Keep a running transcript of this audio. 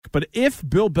But if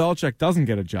Bill Belichick doesn't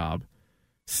get a job,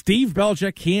 Steve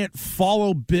Belichick can't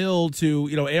follow Bill to,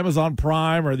 Amazon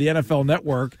Prime or the NFL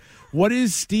Network. What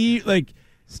is Steve like?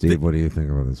 Steve, what do you think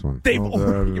about this one?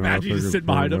 Imagine you just sit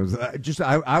behind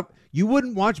him. You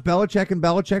wouldn't watch Belichick and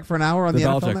Belichick for an hour on the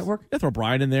NFL Network? Yeah, throw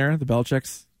Brian in there. The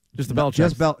Belichicks, just the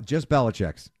Belichicks, just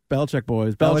Belichick's. Belichick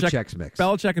boys, Belichick's mix.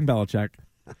 Belichick and Belichick.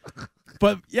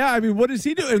 But yeah, I mean, what does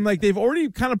he do? And they've already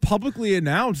kind of publicly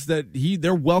announced that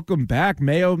they're welcome back.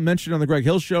 Mayo mentioned on the Greg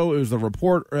Hill show. It was the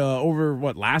report over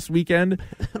last weekend.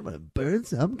 I'm gonna burn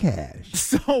some cash.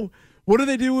 So what do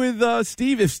they do with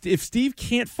Steve? If Steve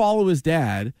can't follow his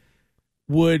dad,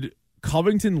 would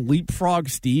Covington leapfrog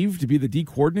Steve to be the D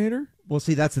coordinator? Well,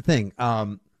 see, that's the thing.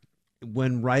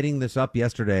 When writing this up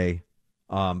yesterday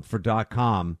for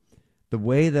 .com, the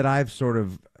way that I've sort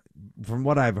of, from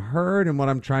what I've heard and what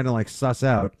I'm trying to suss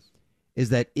out, is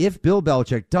that if Bill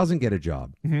Belichick doesn't get a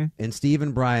job and Steve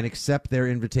and Brian accept their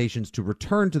invitations to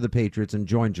return to the Patriots and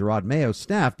join Gerard Mayo's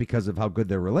staff because of how good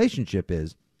their relationship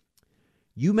is,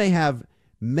 you may have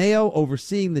Mayo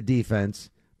overseeing the defense,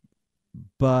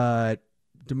 but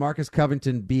DeMarcus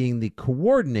Covington being the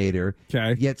coordinator,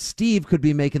 yet Steve could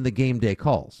be making the game day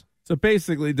calls. So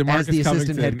basically, DeMarcus as the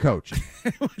assistant head coach.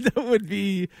 That would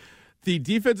be the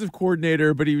defensive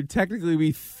coordinator, but he would technically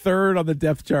be third on the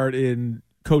depth chart in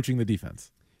coaching the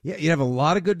defense. Yeah, you have a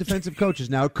lot of good defensive coaches.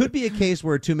 Now, it could be a case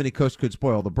where too many cooks could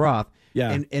spoil the broth.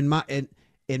 Yeah. And in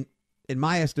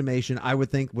my estimation, I would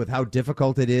think with how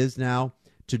difficult it is now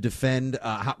to defend,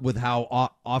 with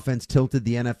how offense tilted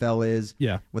the NFL is,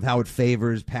 with how it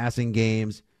favors passing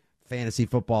games, fantasy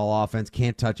football offense,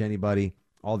 can't touch anybody,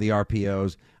 all the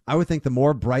RPOs. I would think the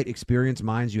more bright, experienced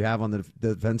minds you have on the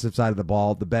defensive side of the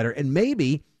ball, the better. And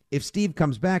maybe if Steve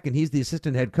comes back and he's the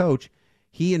assistant head coach,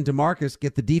 he and DeMarcus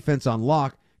get the defense on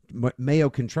lock. Mayo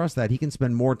can trust that. He can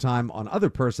spend more time on other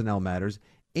personnel matters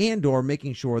and or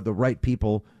making sure the right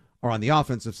people are on the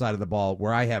offensive side of the ball,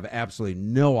 where I have absolutely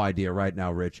no idea right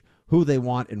now, Rich, who they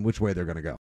want and which way they're going to go.